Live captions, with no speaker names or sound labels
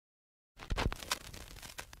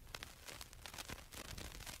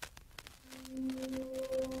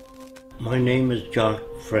My name is Jacque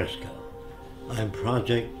Fresco. I'm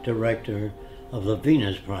project director of the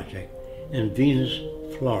Venus Project in Venus,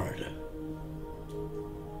 Florida.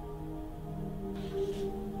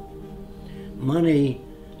 Money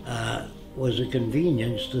was a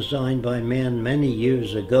convenience designed by man many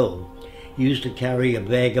years ago. He used to carry a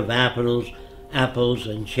bag of apples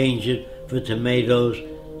and change it for tomatoes.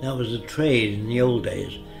 That was a trade in the old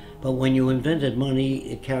days. But when you invented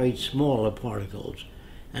money, it carried smaller particles,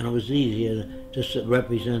 and it was easier to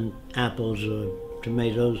represent apples or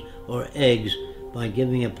tomatoes or eggs by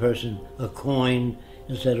giving a person a coin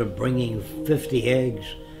instead of bringing 50 eggs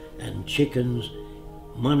and chickens.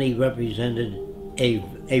 Money represented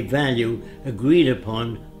a value agreed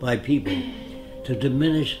upon by people to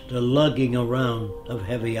diminish the lugging around of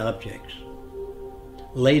heavy objects.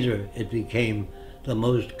 Later, it became the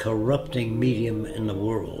most corrupting medium in the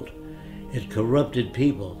world. It corrupted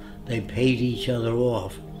people. They paid each other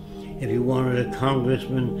off. If you wanted a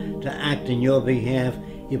congressman to act in your behalf,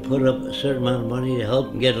 you put up a certain amount of money to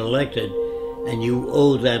help him get elected, and you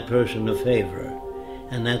owe that person a favor.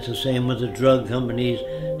 And that's the same with the drug companies,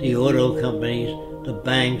 the auto companies, the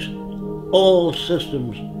banks. All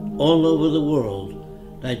systems all over the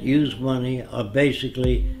world that use money are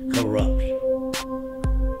basically corrupt.